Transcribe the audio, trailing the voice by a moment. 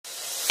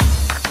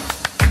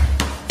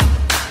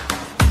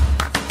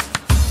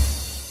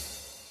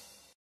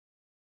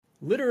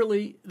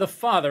Literally the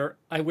father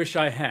I wish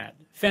I had.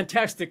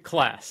 Fantastic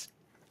class.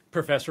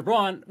 Professor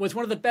Braun was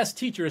one of the best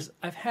teachers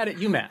I've had at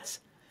UMass.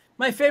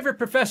 My favorite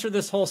professor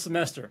this whole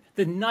semester,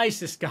 the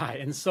nicest guy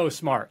and so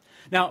smart.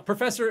 Now,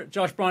 Professor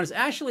Josh Braun is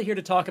actually here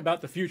to talk about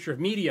the future of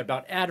media,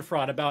 about ad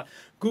fraud, about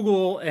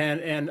Google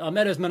and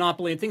Meta's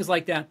monopoly and things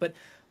like that. But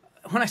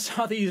when I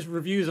saw these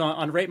reviews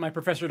on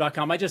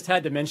ratemyprofessor.com, I just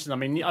had to mention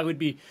them. I mean, I would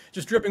be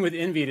just dripping with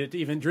envy to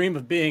even dream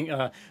of being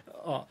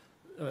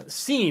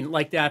seen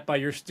like that by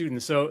your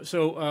students.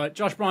 So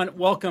Josh Braun,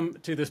 welcome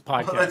to this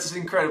podcast. Well, that's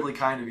incredibly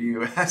kind of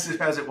you, as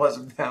it was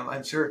of them.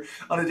 I'm sure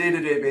on a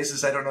day-to-day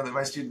basis, I don't know that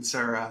my students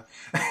are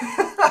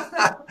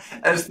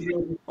as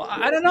the. Well,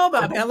 I don't know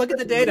about it. Look at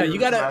the data. You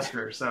got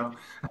to. So.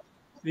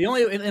 The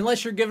only,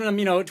 unless you're giving them,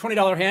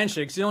 $20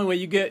 handshakes, the only way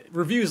you get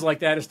reviews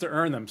like that is to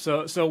earn them.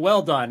 So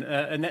well done,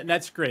 and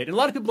that's great. And a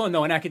lot of people don't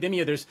know in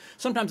academia, there's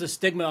sometimes a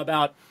stigma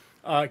about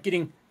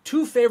getting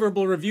too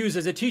favorable reviews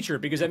as a teacher,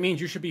 because that means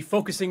you should be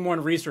focusing more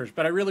on research.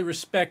 But I really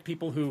respect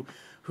people who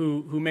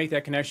make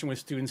that connection with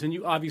students, and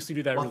you obviously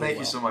do that really well. Thank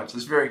you so much.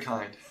 That's very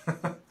kind.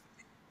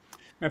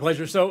 My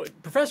pleasure. So,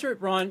 Professor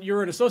Braun,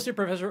 you're an associate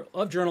professor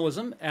of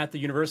journalism at the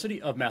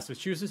University of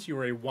Massachusetts. You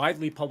are a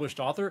widely published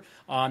author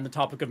on the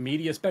topic of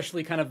media,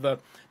 especially kind of the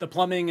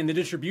plumbing and the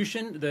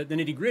distribution, the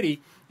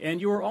nitty-gritty. And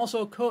you are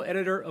also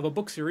co-editor of a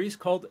book series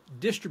called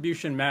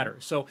Distribution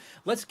Matters. So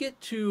let's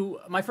get to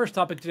my first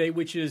topic today,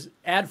 which is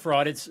ad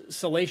fraud. It's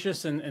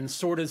salacious and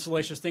sordid,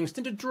 salacious things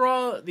tend to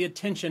draw the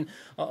attention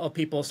of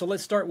people. So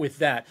let's start with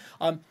that.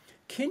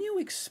 Can you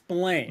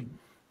explain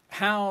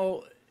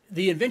how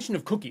the invention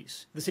of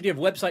cookies, this idea of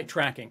website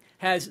tracking,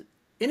 has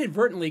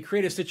inadvertently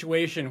created a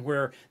situation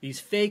where these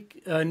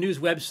fake news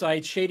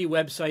websites, shady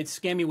websites,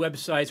 scammy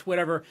websites,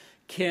 whatever,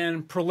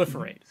 can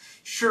proliferate?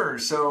 Sure.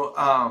 So,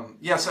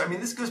 so I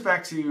mean, this goes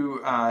back to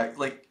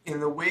like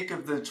in the wake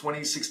of the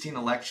 2016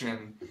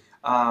 election.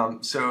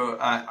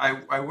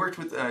 I worked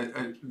with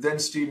a then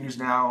student who's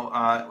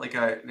now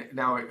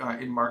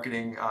in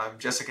marketing.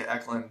 Jessica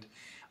Eklund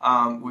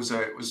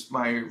was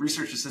my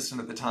research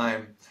assistant at the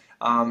time.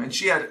 And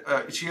she had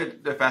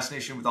a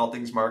fascination with all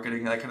things marketing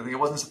and that kind of thing. It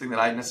wasn't something that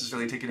I had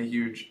necessarily taken a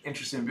huge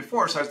interest in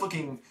before. So I was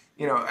looking,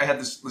 I had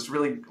this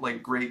really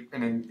like great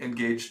and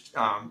engaged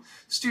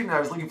student. I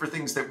was looking for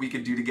things that we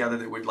could do together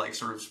that would like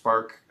sort of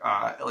spark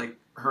like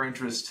her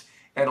interest.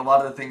 And a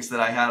lot of the things that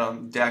I had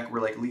on deck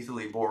were like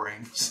lethally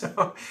boring.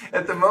 So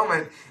at the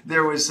moment,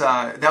 there was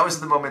that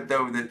was the moment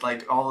though that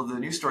like all of the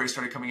news stories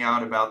started coming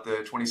out about the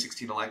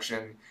 2016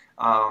 election.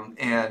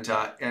 And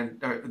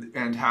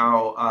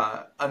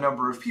how a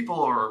number of people,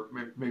 or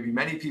maybe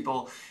many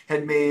people,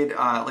 had made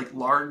like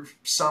large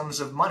sums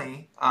of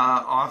money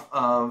off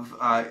of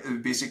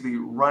basically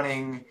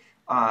running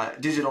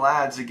digital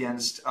ads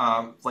against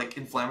like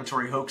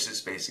inflammatory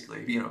hoaxes.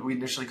 Basically, we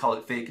initially called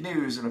it fake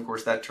news, and of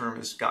course that term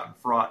has gotten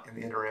fraught in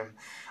the interim.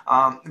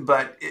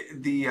 But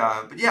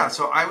yeah,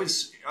 so I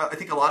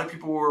think a lot of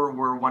people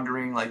were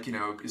wondering, like,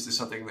 is this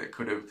something that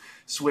could have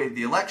swayed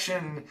the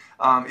election,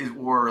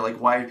 or like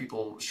why do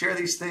people share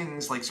these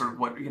things? Like, sort of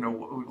what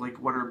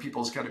what are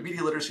people's kind of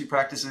media literacy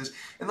practices?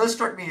 And those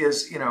struck me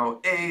as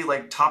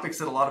like topics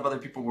that a lot of other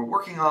people were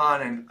working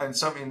on, and in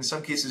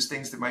some cases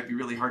things that might be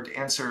really hard to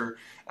answer.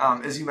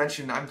 As you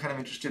mentioned, I'm kind of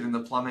interested in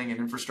the plumbing and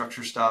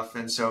infrastructure stuff,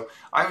 and so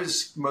I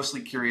was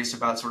mostly curious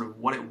about sort of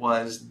what it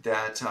was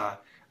that.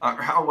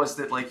 Or how it was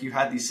that like you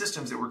had these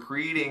systems that were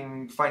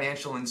creating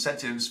financial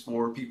incentives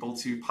for people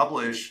to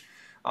publish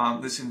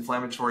this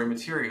inflammatory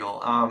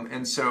material,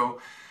 and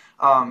so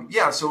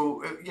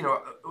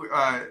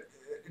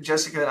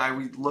Jessica and I,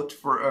 we looked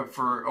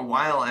for a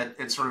while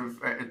at sort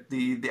of at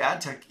the ad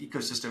tech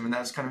ecosystem, and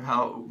that's kind of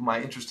how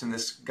my interest in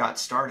this got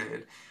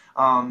started.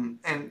 And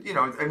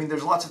I mean,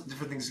 there's lots of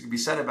different things that can be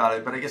said about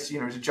it, but I guess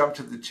to jump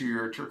to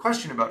your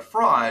question about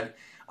fraud,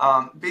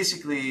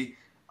 basically.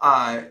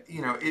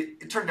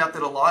 It turned out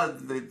that a lot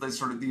of the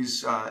sort of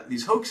these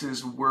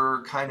hoaxes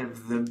were kind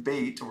of the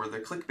bait or the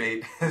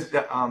clickbait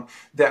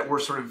that were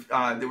sort of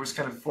that was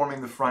kind of forming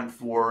the front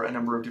for a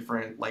number of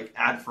different like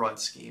ad fraud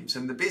schemes.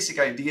 And the basic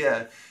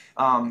idea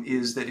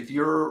is that if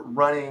you're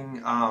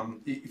running,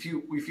 if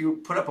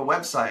you put up a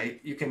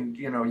website, you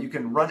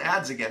can run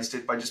ads against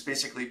it by just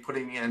basically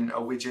putting in a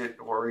widget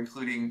or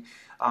including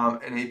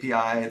an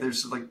API.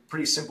 There's like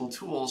pretty simple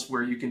tools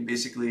where you can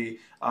basically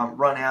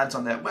run ads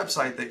on that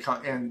website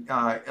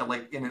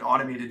like in an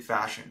automated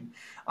fashion.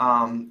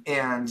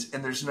 And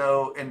there's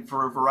and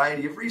for a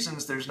variety of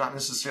reasons, there's not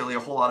necessarily a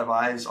whole lot of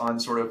eyes on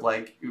sort of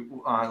like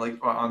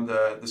on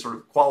the sort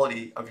of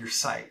quality of your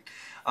site.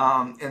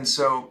 And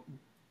so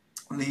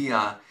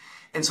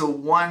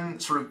one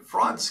sort of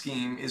fraud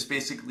scheme is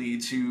basically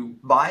to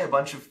buy a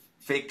bunch of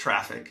fake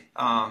traffic,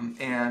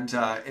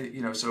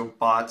 so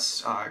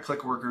bots,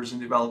 click workers in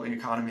developing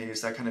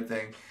economies, that kind of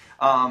thing,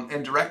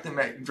 and direct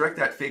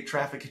that fake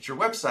traffic at your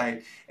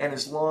website. And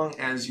as long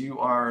as you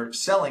are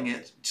selling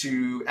it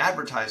to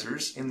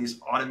advertisers in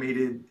these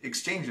automated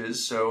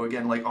exchanges, so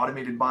again, like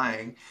automated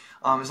buying,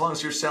 as long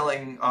as you're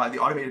selling the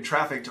automated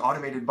traffic to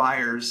automated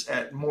buyers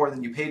at more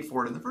than you paid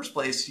for it in the first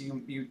place,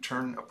 you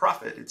turn a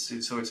profit.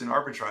 So it's an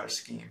arbitrage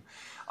scheme.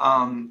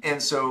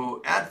 And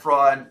so ad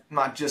fraud,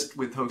 not just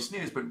with Hoax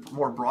News, but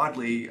more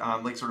broadly,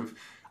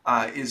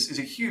 is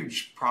a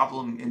huge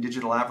problem in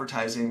digital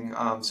advertising.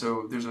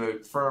 So there's a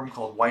firm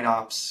called White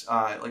Ops,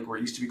 where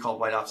it used to be called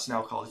White Ops,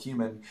 now called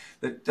Human,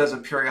 that does a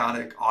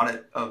periodic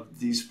audit of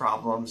these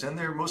problems. And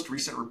their most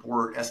recent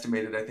report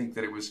estimated, I think,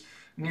 that it was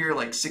near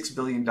like $6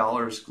 billion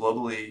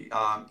globally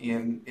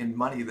in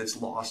money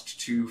that's lost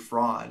to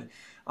fraud.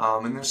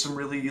 And there's some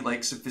really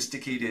like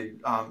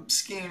sophisticated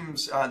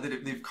schemes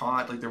that they've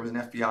caught. Like there was an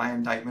FBI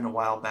indictment a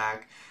while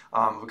back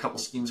of a couple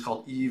schemes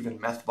called Eve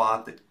and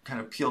MethBot that kind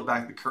of peeled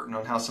back the curtain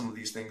on how some of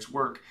these things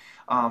work.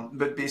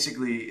 But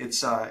basically,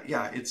 it's a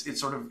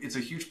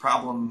huge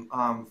problem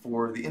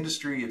for the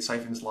industry. It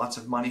siphons lots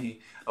of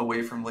money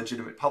away from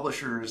legitimate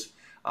publishers.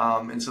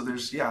 And so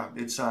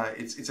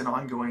it's an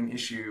ongoing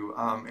issue,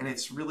 and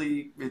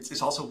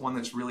it's also one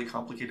that's really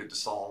complicated to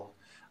solve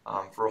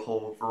for a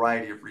whole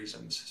variety of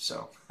reasons.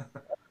 So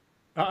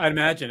I'd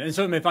imagine. And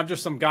so if I'm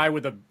just some guy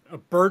with a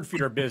bird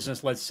feeder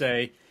business, let's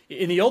say,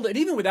 in the old, and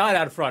even without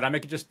ad fraud, I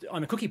make it just on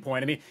the cookie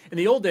point. I mean, in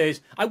the old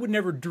days, I would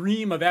never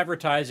dream of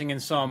advertising in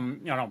some,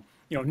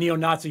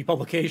 neo-Nazi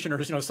publication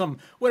or, some,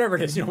 whatever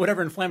it is,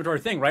 whatever inflammatory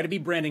thing, right? It'd be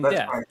branding that's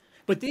death. right.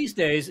 But these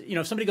days,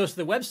 if somebody goes to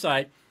the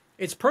website,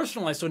 it's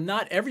personalized, so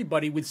not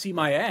everybody would see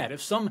my ad.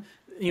 If some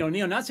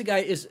neo-Nazi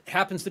guy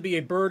happens to be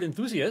a bird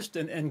enthusiast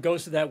and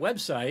goes to that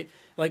website,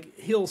 like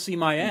he'll see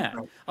my ad.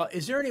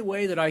 Is there any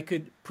way that I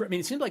could?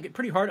 It seems like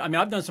pretty hard. I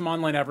mean, I've done some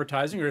online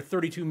advertising. There are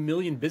 32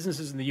 million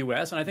businesses in the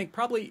U.S., and I think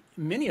probably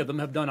many of them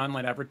have done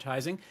online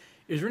advertising.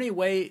 Is there any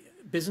way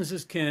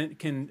businesses can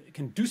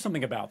do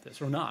something about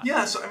this or not?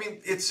 Yeah, so I mean,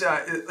 it's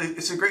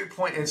a great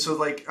point, and so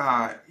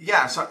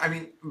so I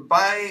mean,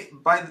 by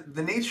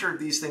the nature of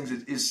these things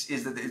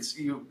is that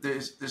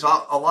there's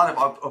a lot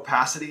of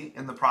opacity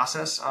in the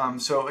process.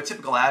 So a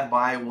typical ad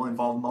buy will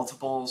involve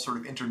multiple sort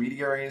of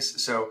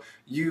intermediaries. So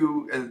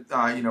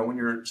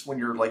when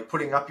you're like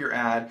putting up your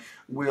ad,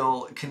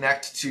 will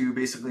connect to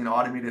basically an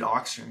automated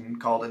auction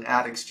called an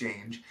ad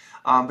exchange.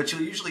 But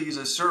you'll usually use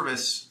a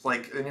service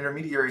like an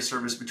intermediary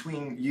service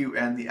between you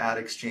and the ad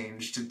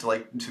exchange to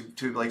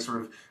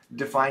sort of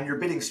define your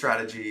bidding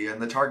strategy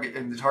and the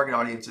target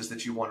audiences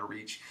that you want to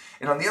reach.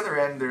 And on the other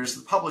end, there's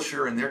the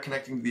publisher, and they're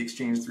connecting to the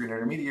exchange through an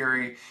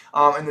intermediary.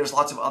 And there's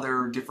lots of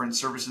other different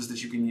services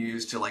that you can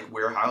use to like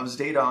warehouse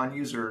data on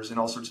users and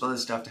all sorts of other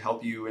stuff to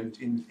help you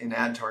in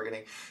ad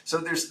targeting. So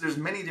there's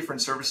many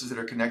different services that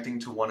are connecting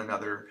to one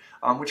another,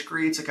 which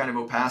creates a kind of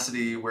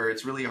opacity where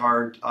it's really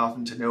hard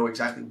often to know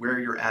exactly where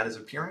your ad is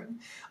appearing.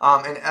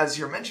 And as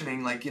you're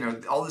mentioning,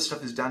 all this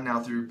stuff is done now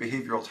through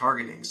behavioral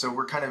targeting. So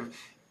we're kind of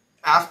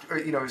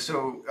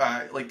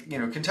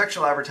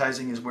contextual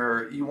advertising is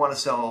where you want to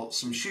sell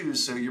some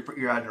shoes, so you put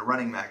your ad in a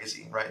running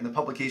magazine, right? And the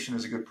publication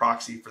is a good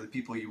proxy for the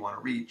people you want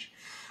to reach.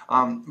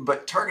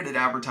 But targeted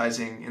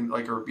advertising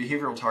or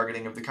behavioral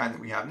targeting of the kind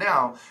that we have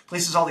now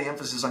places all the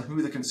emphasis on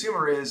who the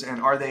consumer is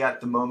and are they at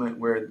the moment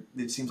where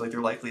it seems like they're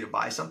likely to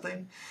buy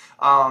something.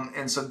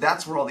 And so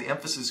that's where all the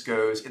emphasis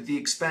goes at the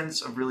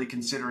expense of really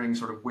considering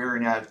sort of where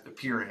an ad is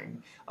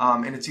appearing.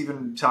 And it's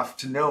even tough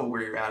to know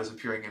where your ad is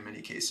appearing in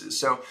many cases.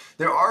 So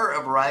there are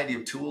a variety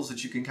of tools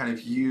that you can kind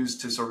of use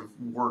to sort of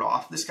ward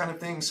off this kind of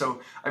thing. So,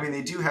 I mean,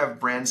 they do have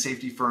brand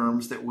safety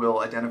firms that will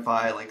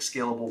identify like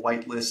scalable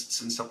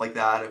whitelists and stuff like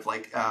that of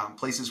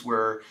places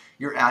where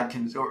your ad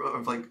can, or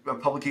of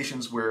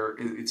publications where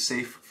it's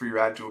safe for your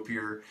ad to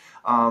appear.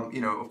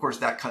 Of course,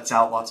 that cuts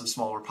out lots of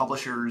smaller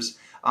publishers.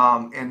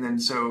 And then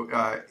so,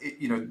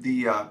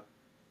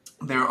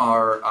 there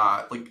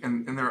are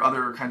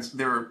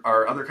there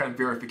are other kind of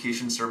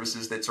verification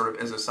services that sort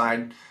of as a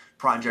side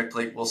project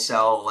will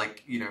sell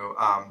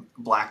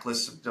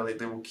blacklists.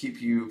 They will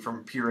keep you from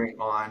appearing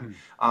on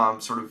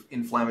sort of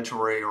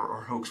inflammatory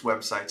or hoax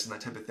websites and that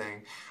type of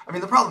thing. I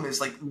mean, the problem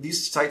is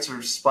these sites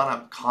are spun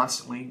up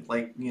constantly.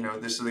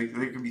 So there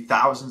can be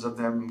thousands of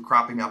them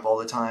cropping up all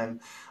the time.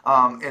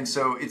 And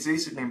so it's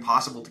basically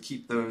impossible to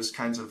keep those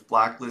kinds of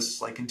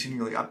blacklists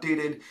continually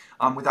updated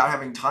without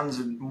having tons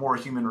of more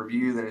human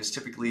review than is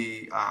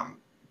typically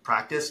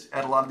practiced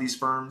at a lot of these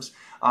firms.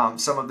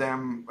 Some of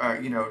them,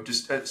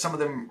 some of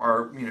them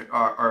are.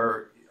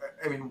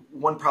 I mean,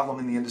 one problem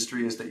in the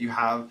industry is that you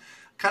have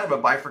kind of a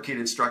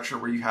bifurcated structure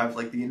where you have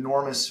the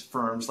enormous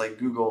firms like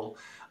Google,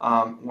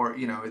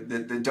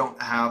 that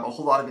don't have a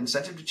whole lot of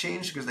incentive to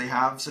change because they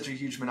have such a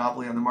huge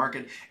monopoly on the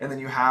market, and then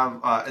you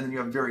have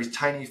very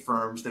tiny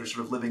firms that are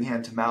sort of living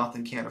hand to mouth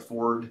and can't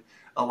afford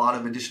a lot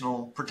of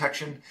additional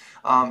protection,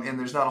 and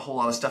there's not a whole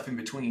lot of stuff in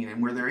between.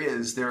 And where there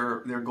is,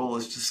 their goal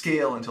is to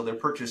scale until they're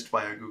purchased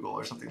by a Google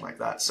or something like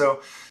that.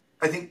 So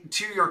I think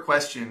to your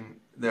question,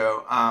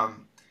 though,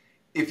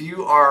 if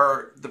you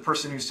are the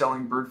person who's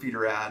selling bird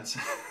feeder ads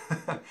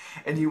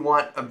and you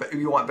want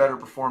better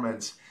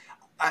performance,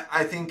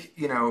 I think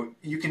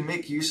you can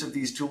make use of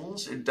these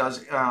tools. It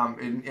does,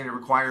 and it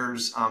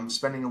requires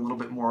spending a little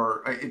bit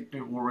more. It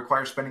will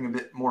require spending a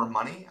bit more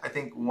money. I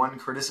think one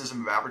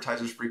criticism of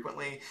advertisers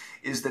frequently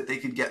is that they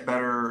could get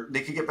better.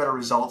 They could get better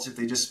results if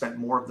they just spent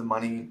more of the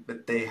money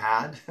that they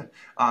had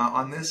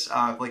on this.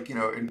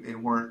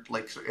 And weren't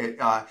like so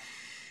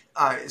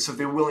if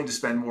they're willing to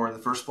spend more in the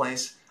first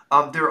place.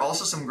 There are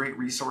also some great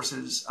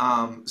resources.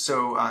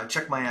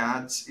 Check My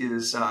Ads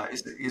is a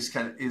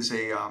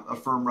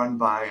firm run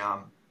by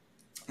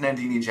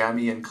Nandini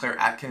Jammy and Claire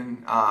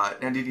Atkin.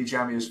 Nandini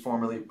Jammy is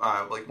formerly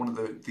like one of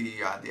the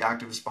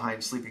activists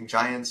behind Sleeping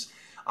Giants.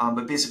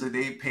 But basically,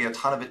 they pay a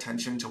ton of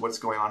attention to what's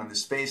going on in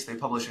this space. They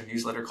publish a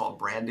newsletter called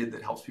Branded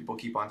that helps people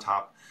keep on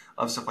top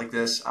of stuff like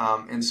this.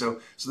 So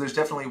there's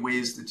definitely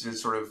ways to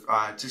sort of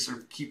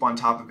keep on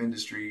top of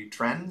industry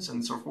trends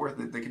and so forth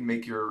that they can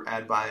make your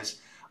ad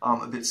buys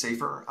a bit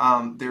safer.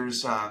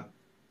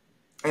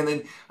 And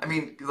then, I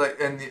mean,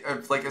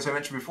 like as I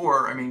mentioned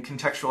before, I mean,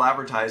 contextual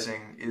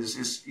advertising is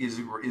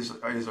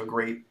a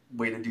great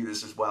way to do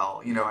this as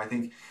well. I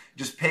think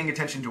just paying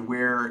attention to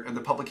where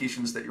the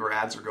publications that your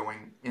ads are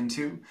going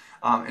into,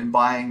 and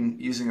buying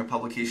using a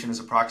publication as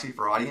a proxy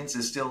for audience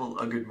is still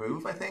a good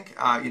move. I think.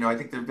 I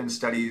think there have been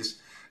studies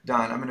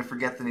done. I'm going to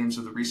forget the names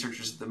of the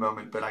researchers at the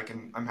moment, but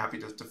I'm happy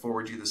to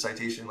forward you the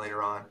citation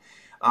later on.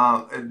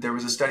 There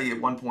was a study at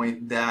one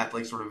point that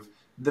sort of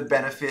the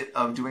benefit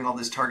of doing all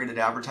this targeted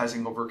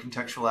advertising over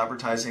contextual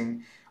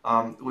advertising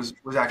was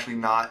actually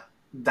not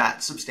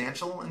that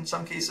substantial in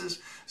some cases.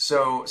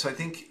 So I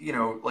think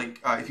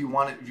if you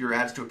want your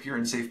ads to appear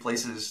in safe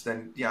places,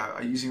 then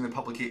yeah, using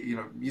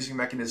using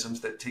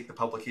mechanisms that take the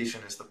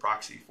publication as the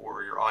proxy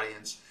for your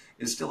audience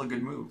is still a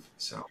good move.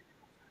 So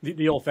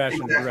the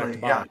old-fashioned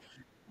direct buy. Yeah.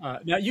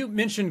 Now, you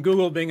mentioned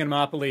Google being a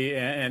monopoly,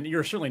 and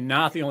you're certainly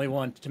not the only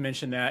one to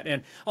mention that.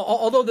 And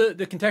although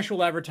the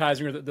contextual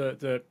advertising or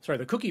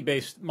the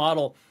cookie-based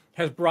model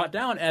has brought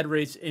down ad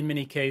rates in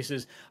many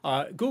cases,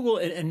 Google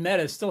and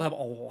Meta still have a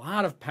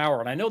lot of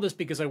power. And I know this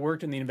because I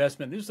worked in the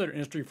investment newsletter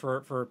industry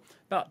for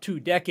about 2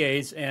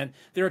 decades, and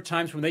there are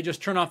times when they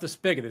just turn off the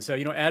spigot. They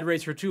say, ad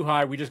rates are too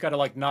high. We just got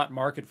to not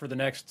market for the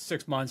next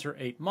 6 months or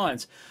 8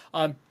 months.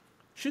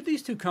 Should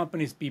these two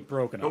companies be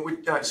broken up?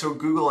 So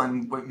Google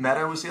and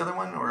Meta was the other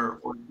one, or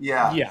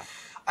yeah. Yeah.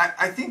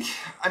 I think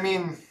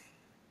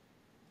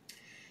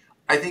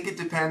it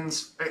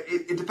depends.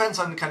 It depends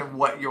on kind of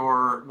what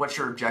your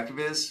objective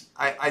is.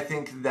 I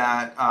think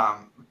that I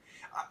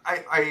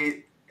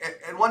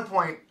at one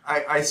point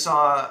I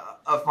saw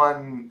a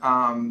fun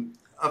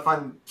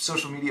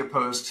social media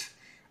post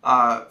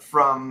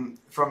from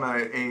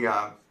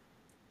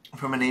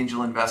an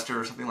angel investor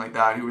or something like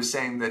that, who was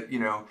saying that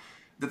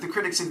that the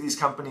critics of these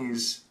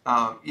companies,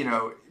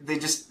 they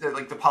just,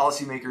 like the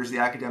policymakers, the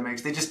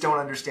academics, they just don't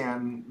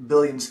understand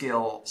billion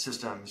scale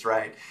systems,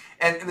 right?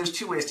 And there's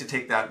 2 ways to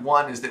take that.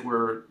 One is that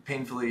we're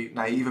painfully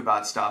naive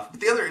about stuff,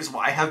 but the other is,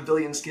 why have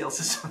billion scale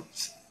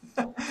systems?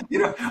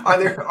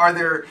 Are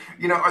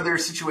there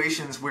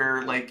situations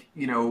where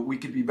we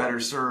could be better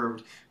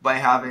served by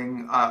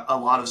having a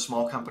lot of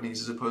small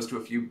companies as opposed to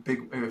a few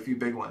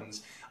big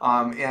ones?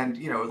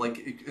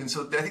 And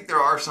so I think there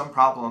are some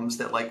problems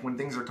that when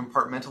things are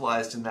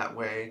compartmentalized in that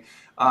way,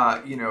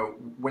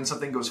 when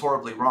something goes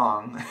horribly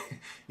wrong,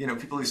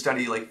 people who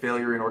study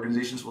failure in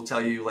organizations will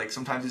tell you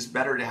sometimes it's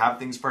better to have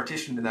things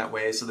partitioned in that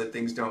way so that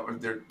things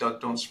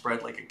don't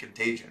spread like a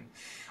contagion.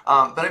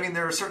 But I mean,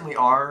 there certainly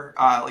are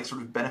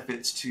sort of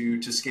benefits to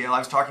scale. I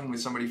was talking with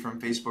somebody from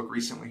Facebook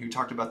recently who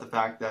talked about the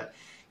fact that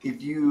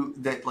if you're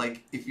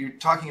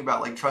talking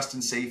about trust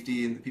and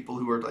safety and the people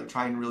who are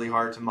trying really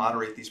hard to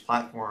moderate these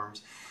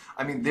platforms,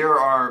 I mean,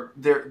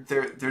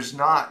 there's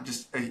not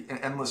just an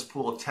endless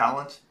pool of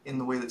talent in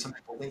the way that some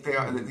people think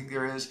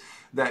there is.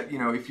 That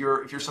if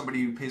you're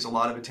somebody who pays a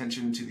lot of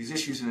attention to these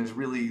issues and is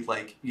really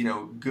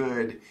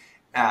good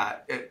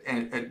at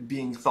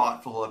being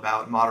thoughtful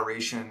about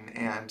moderation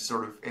and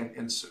sort of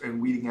and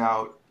weeding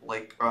out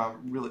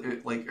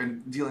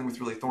and dealing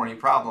with really thorny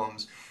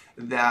problems,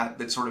 that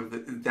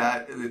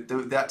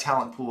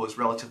talent pool is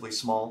relatively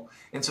small.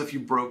 And so if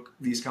you broke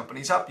these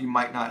companies up, a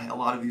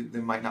lot of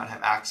them might not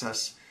have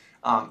access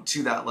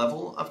to that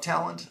level of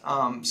talent.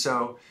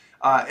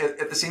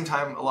 At the same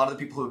time, a lot of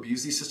the people who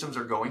abuse these systems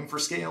are going for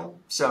scale.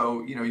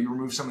 So you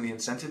remove some of the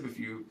incentive if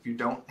you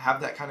don't have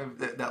that kind of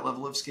that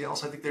level of scale.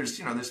 So I think there's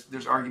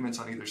arguments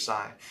on either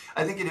side.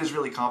 I think it is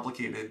really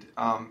complicated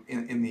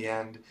in the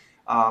end.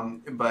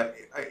 So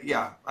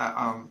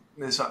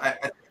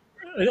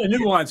a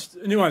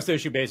nuanced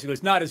issue, basically.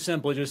 It's not as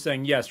simple as just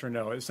saying yes or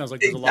no. It sounds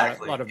like there's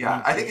exactly. a lot of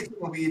yeah. I think it's in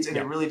the weeds, and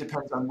it really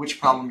depends on which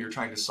problem you're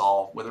trying to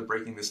solve, whether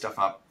breaking this stuff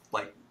up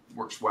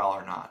works well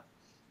or not.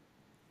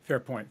 Fair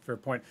point.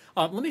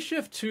 Let me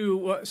shift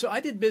to, so I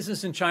did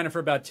business in China for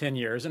about 10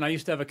 years, and I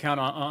used to have an account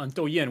on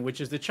Douyin,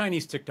 which is the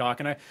Chinese TikTok,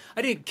 and I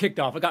didn't get kicked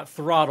off. I got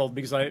throttled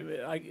because I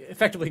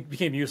effectively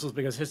became useless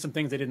because there's some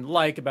things I didn't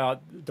like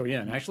about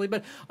Douyin, actually.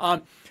 But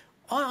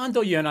on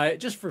Douyin, I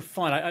just for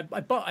fun,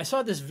 I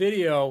saw this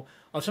video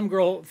of some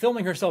girl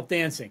filming herself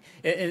dancing.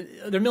 And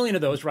there are a million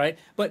of those, right?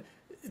 But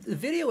the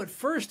video at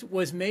first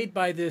was made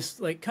by this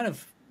like kind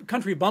of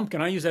country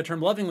bumpkin, I use that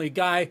term lovingly,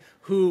 guy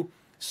who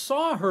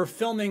saw her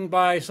filming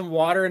by some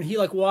water, and he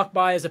like walked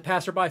by as a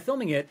passerby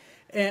filming it.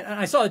 And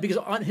I saw it because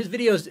on his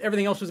videos,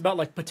 everything else was about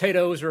like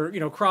potatoes or,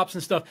 crops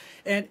and stuff.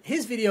 And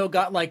his video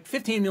got like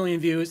 15 million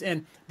views,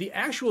 and the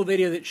actual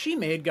video that she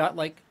made got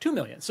like 2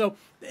 million. So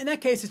in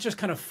that case, it's just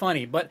kind of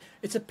funny. But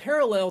it's a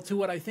parallel to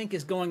what I think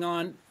is going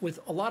on with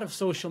a lot of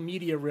social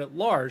media writ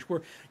large,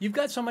 where you've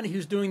got somebody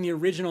who's doing the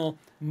original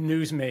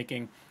news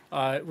making,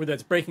 whether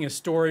it's breaking a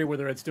story,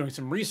 whether it's doing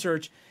some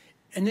research.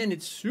 And then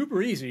it's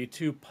super easy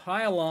to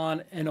pile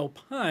on and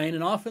opine,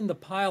 and often the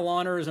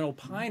pile-oners and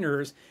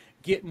opiners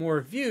get more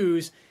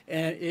views,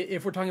 and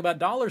if we're talking about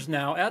dollars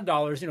now, ad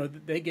dollars,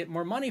 they get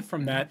more money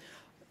from that.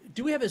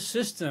 Do we have a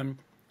system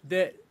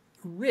that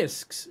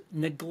risks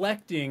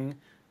neglecting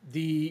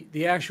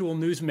the actual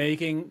news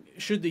making?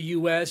 Should the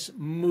U.S.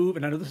 move,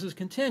 and I know this is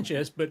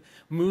contentious, but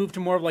move to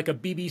more of like a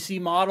BBC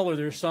model, or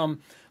there's some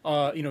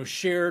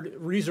shared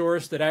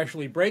resource that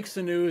actually breaks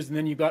the news, and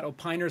then you've got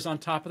opiners on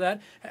top of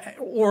that?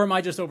 Or am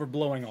I just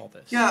overblowing all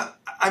this? Yeah,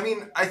 I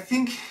think I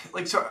think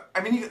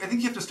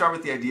you have to start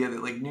with the idea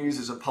that like news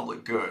is a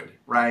public good,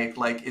 right?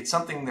 Like it's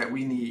something that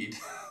we need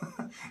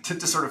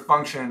to sort of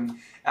function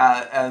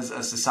as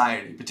a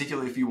society,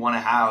 particularly if you want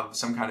to have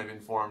some kind of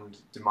informed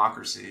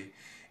democracy.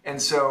 And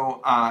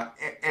so,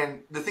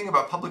 and the thing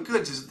about public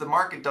goods is that the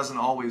market doesn't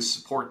always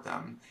support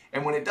them.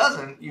 And when it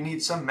doesn't, you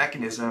need some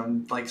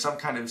mechanism, like some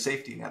kind of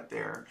safety net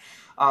there.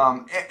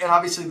 And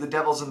obviously the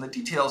devil's in the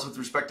details with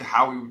respect to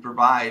how we would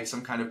provide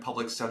some kind of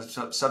public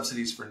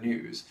subsidies for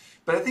news.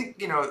 But I think,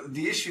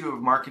 the issue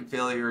of market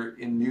failure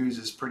in news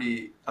is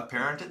pretty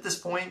apparent at this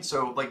point.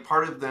 So like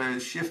part of the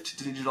shift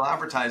to digital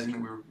advertising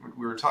that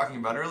we were talking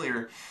about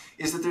earlier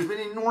is that there's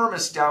been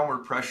enormous downward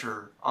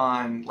pressure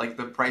on like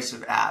the price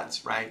of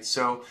ads, right?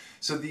 So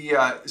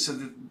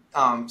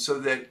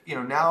that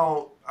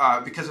now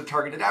because of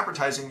targeted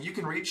advertising, you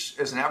can reach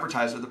as an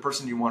advertiser the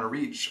person you want to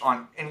reach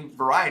on any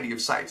variety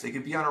of sites. They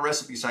could be on a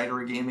recipe site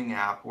or a gaming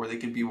app, or they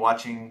could be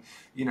watching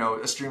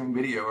a streaming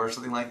video or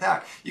something like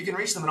that. You can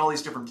reach them in all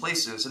these different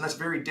places, and that's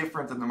very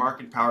different than the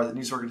market power that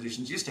news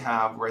organizations used to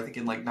have, where I think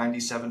in like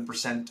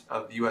 97%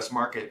 of the U.S.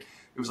 market,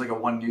 it was like a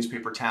one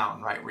newspaper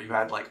town, right, where you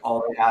had like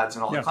all the ads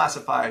and all the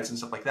classifieds and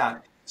stuff like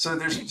that. So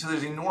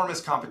there's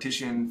enormous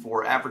competition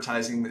for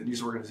advertising that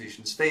news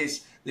organizations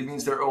face. That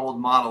means their old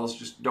models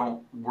just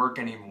don't work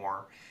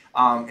anymore.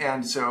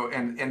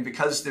 And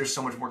because there's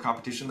so much more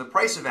competition, the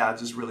price of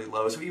ads is really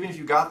low. So even if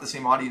you got the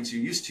same audience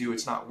you used to,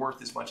 it's not worth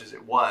as much as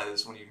it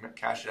was when you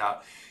cash it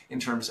out in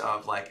terms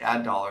of like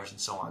ad dollars and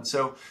so on.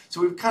 So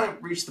we've kind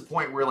of reached the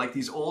point where like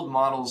these old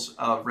models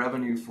of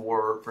revenue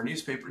for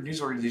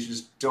news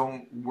organizations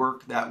don't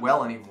work that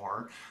well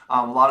anymore.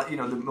 A lot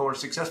of the more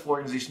successful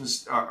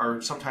organizations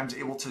are sometimes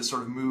able to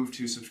sort of move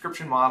to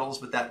subscription models,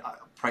 but that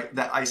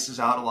ices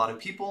out a lot of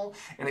people,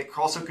 and it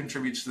also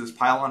contributes to this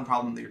pile-on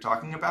problem that you're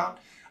talking about.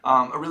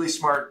 A really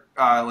smart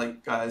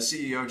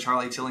CEO,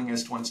 Charlie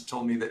Tillinghast, once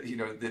told me that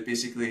that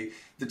basically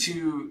the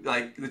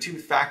two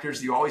factors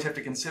that you always have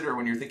to consider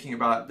when you're thinking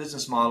about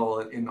business model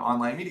in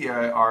online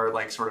media are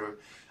like sort of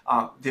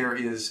there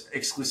is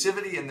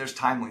exclusivity and there's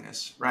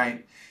timeliness,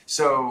 right?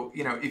 So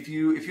if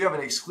you have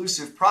an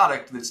exclusive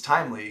product that's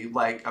timely,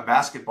 like a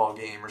basketball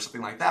game or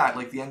something like that,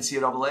 like the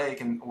NCAA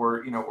can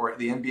or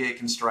the NBA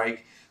can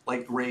strike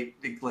like great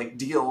like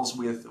deals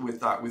with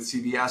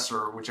CBS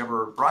or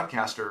whichever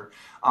broadcaster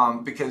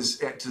because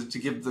to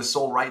give the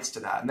sole rights to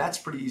that, and that's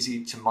pretty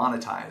easy to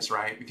monetize,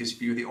 right? Because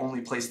if you're the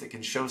only place that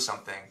can show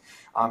something,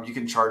 you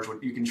can charge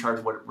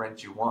what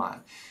rent you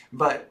want.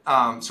 But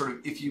sort of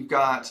if you've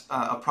got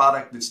a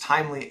product that's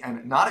timely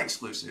and not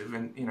exclusive,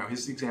 and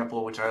his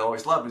example, which I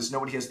always love, is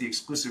nobody has the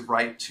exclusive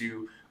right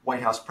to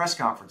White House press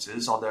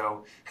conferences,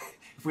 although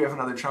if we have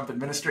another Trump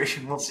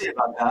administration, we'll see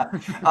about that.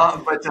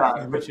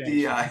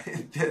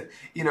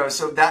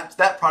 So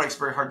that product's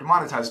very hard to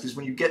monetize, because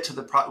when you get to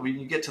the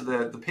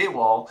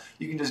paywall,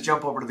 you can just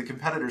jump over to the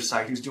competitor's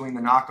site who's doing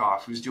the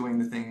knockoff, who's doing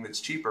the thing that's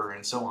cheaper,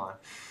 and so on.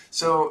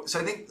 So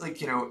I think it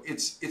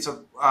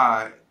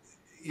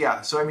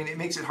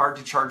makes it hard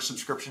to charge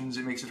subscriptions.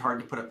 It makes it hard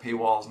to put up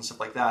paywalls and stuff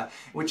like that,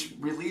 which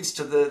leads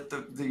to the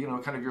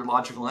kind of your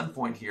logical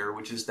endpoint here,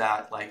 which is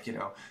that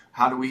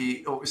how do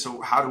we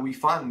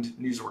fund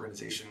news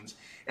organizations?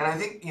 And I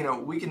think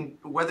we can,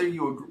 whether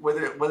you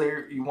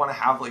want to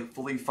have like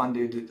fully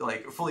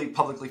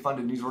publicly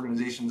funded news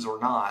organizations or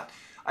not.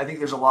 I think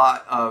there's a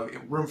lot of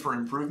room for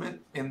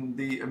improvement in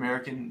the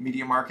American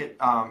media market,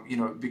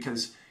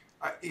 because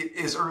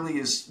as early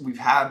as we've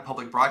had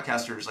public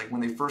broadcasters, like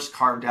when they first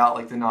carved out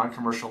like the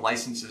non-commercial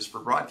licenses for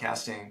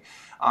broadcasting,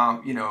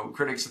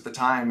 critics at the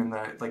time in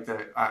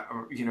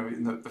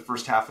the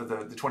first half of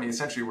the 20th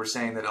century were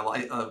saying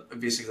that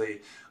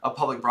basically a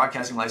public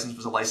broadcasting license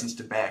was a license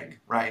to beg,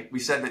 right? We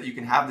said that you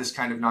can have this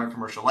kind of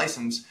non-commercial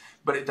license,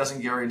 but it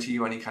doesn't guarantee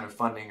you any kind of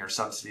funding or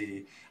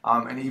subsidy.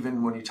 And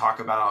even when you talk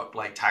about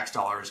like tax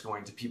dollars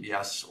going to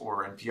PBS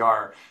or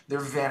NPR, they're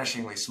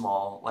vanishingly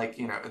small. Like,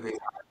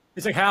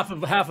 it's like half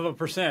of a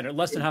percent, or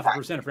less than half a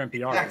percent for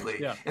NPR.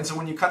 Exactly. Yeah. And so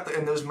when you cut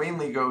and those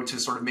mainly go to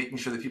sort of making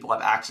sure that people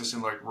have access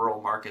in like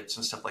rural markets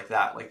and stuff like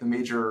that. Like the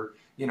major,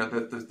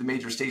 the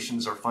major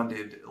stations are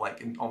funded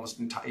like in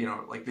almost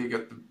like they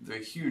get the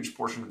huge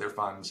portion of their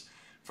funds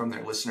from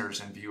their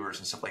listeners and viewers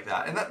and stuff like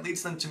that. And that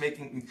leads them to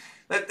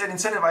that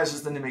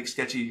incentivizes them to make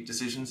sketchy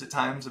decisions at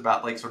times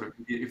about like sort of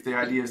if the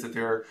idea is that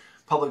they're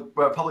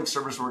public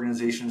service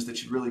organizations that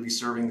should really be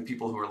serving the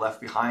people who are left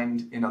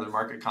behind in other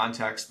market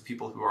contexts, the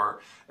people who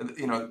are,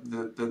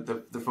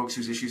 the folks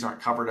whose issues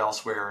aren't covered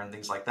elsewhere and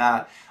things like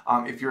that.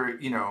 If you're,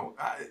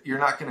 you're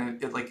not going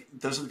to, like,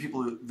 those are the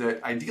people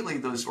that ideally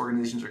those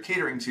organizations are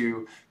catering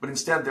to, but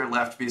instead they're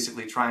left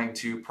basically trying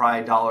to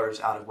pry dollars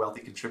out of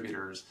wealthy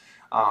contributors.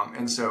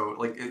 And so,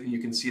 like, you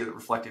can see it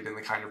reflected in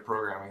the kind of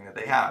programming that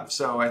they have.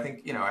 So I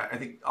think,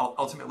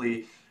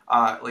 ultimately,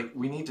 like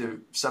we need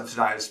to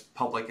subsidize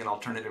public and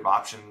alternative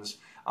options,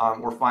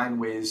 or find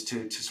ways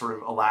to sort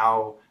of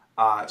allow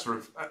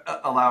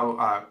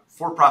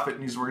for-profit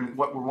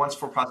what were once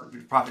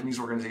for-profit news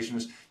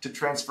organizations to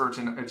transfer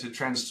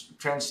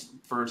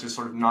to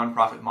sort of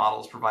nonprofit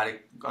models, providing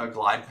a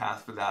glide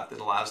path for that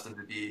allows them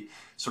to be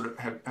sort of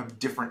have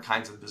different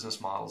kinds of business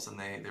models than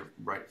they're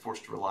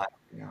forced to rely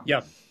on.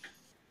 Yeah.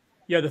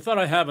 Yeah, the thought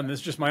I have on this,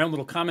 just my own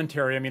little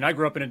commentary. I mean, I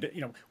grew up in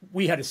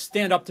we had to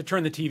stand up to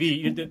turn the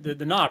TV,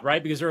 the knob,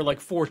 right? Because there were like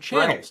 4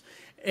 channels,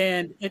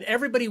 right. and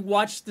everybody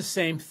watched the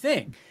same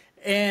thing.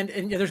 And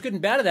there's good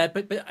and bad of that,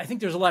 but I think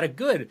there's a lot of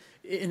good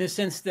in the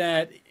sense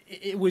that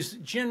it was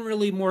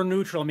generally more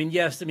neutral. I mean,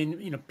 yes,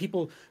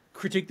 people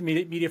critique the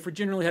media for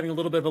generally having a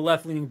little bit of a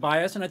left-leaning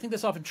bias, and I think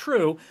that's often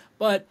true.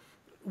 But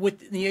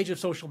with the age of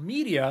social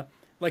media,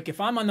 like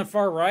if I'm on the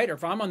far right or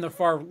if I'm on the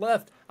far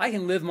left, I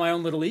can live my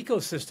own little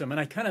ecosystem.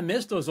 And I kind of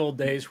miss those old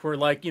days where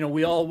like,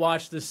 we all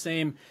watch the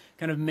same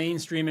kind of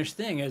mainstreamish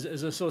thing as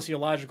a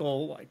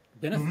sociological like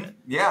benefit. Mm-hmm.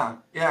 Yeah.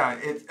 Yeah.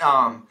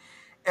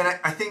 And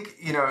I think,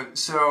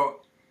 so,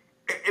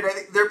 and I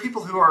think there are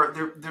people who are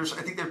there's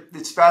I think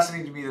it's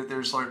fascinating to me that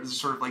there's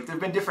sort of like there've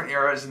been different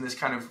eras in this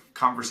kind of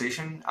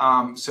conversation.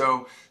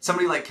 So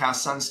somebody like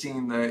Cass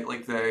Sunstein,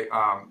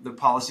 the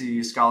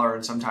policy scholar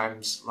and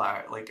sometimes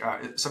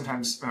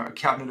sometimes a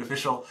cabinet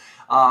official,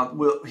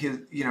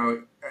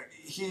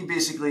 he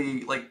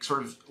basically like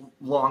sort of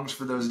longs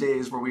for those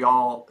days where we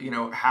all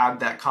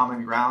had that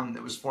common ground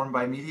that was formed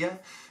by media,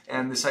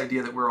 and this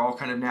idea that we're all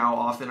kind of now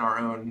off in our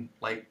own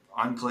like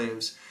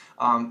enclaves.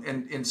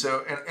 And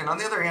so on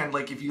the other hand,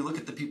 like if you look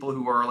at the people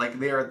who are like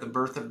there at the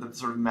birth of the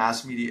sort of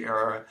mass media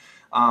era,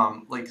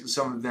 like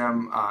some of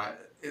them,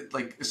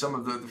 like some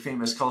of the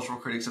famous cultural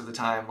critics of the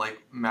time,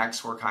 like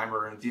Max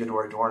Horkheimer and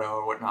Theodor Adorno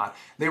or whatnot,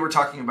 they were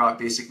talking about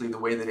basically the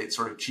way that it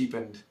sort of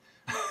cheapened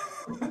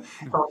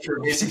culture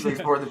basically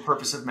for the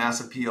purpose of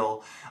mass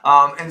appeal.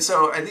 And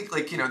so I think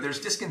like, there's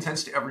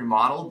discontents to every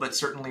model, but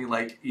certainly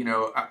like,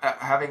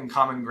 having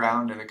common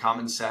ground and a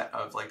common set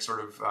of like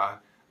sort of,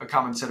 a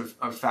common set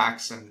of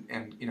facts and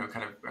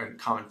kind of a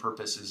common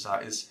purpose is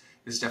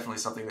definitely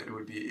something that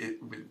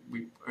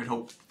we would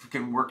hope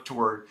can work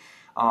toward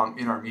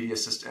in our media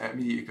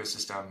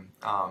ecosystem.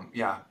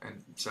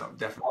 And so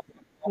definitely.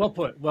 Well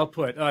put.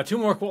 2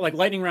 more like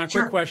lightning round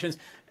quick questions.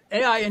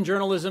 AI in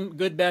journalism,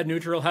 good, bad,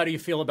 neutral. How do you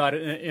feel about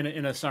it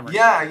in a summary?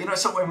 Yeah,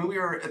 so when we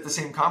were at the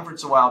same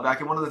conference a while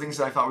back, and one of the things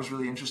that I thought was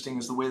really interesting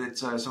is the way that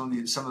some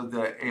of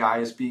the AI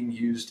is being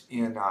used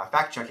in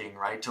fact checking,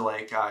 right? To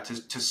like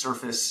to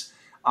surface.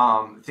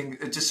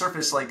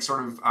 Like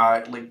sort of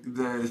like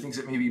the things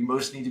that maybe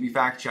most need to be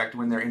fact checked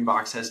when their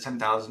inbox has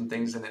 10,000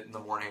 things in it in the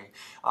morning,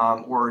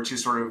 or to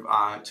sort of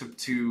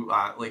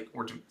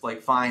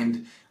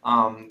find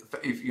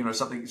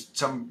if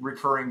some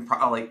recurring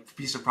like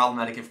piece of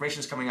problematic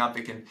information is coming up,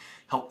 it can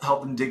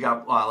help them dig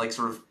up like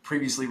sort of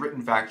previously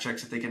written fact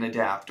checks that they can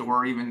adapt,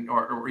 or even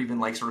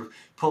like sort of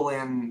pull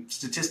in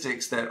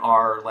statistics that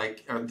are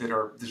like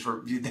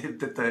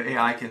that the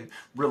AI can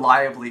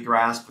reliably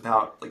grasp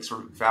without like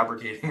sort of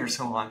fabricating or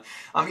so on.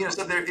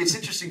 So it's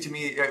interesting to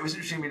me. It was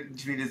interesting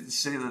to me to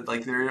see that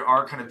like there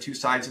are kind of 2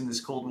 sides in this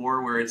Cold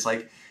War where it's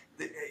like,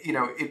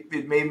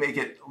 it may make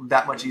it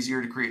that much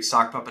easier to create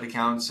sock puppet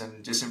accounts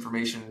and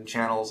disinformation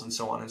channels and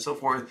so on and so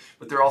forth.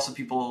 But there are also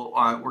people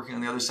working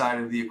on the other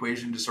side of the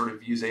equation to sort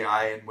of use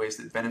AI in ways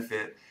that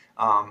benefit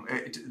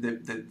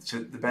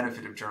to the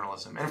benefit of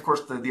journalism. And of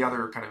course, the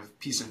other kind of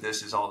piece of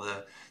this is all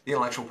the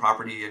intellectual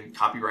property and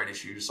copyright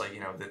issues, like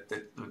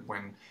that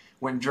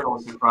when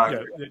journalistic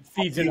product it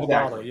feeds into the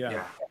model.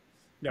 Yeah.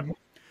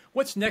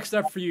 What's next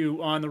up for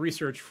you on the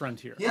research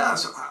frontier? Yeah,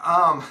 so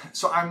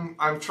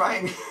I'm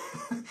trying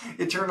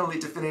eternally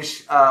to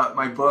finish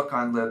my book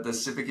on the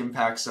civic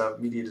impacts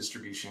of media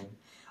distribution,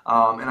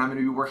 and I'm going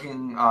to be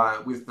working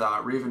with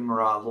Raven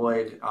Murrah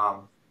Lloyd,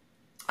 on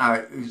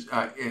a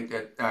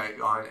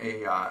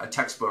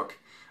textbook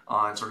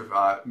on sort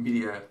of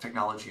media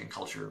technology and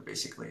culture,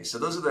 basically. So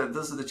those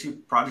are the two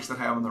projects that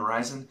I have on the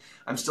horizon.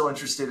 I'm still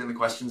interested in the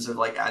questions of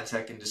like ad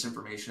tech and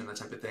disinformation, that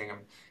type of thing.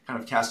 I'm kind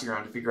of casting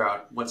around to figure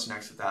out what's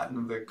next with that.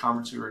 And the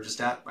conference we were just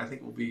at, I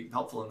think, will be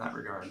helpful in that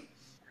regard.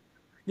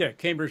 Yeah,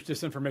 Cambridge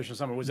Disinformation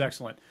Summit was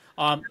excellent.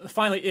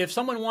 Finally, if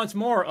someone wants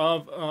more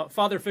of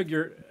father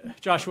figure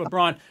Joshua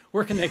Braun,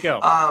 where can they go?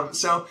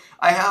 So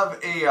I have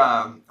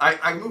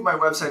I moved my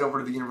website over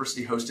to the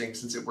university hosting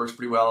since it works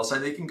pretty well. So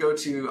they can go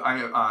to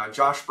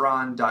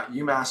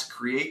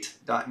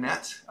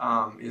joshbraun.umasscreate.net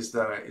is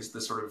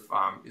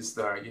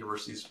the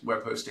university's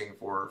web hosting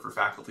for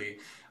faculty.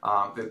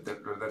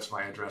 That's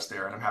my address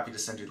there, and I'm happy to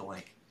send you the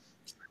link.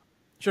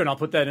 Sure, and I'll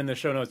put that in the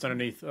show notes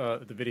underneath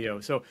the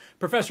video. So,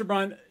 Professor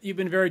Braun, you've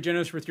been very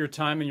generous with your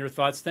time and your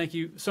thoughts. Thank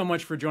you so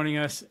much for joining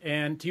us.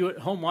 And to you at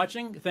home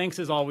watching, thanks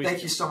as always.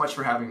 Thank you so much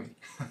for having me.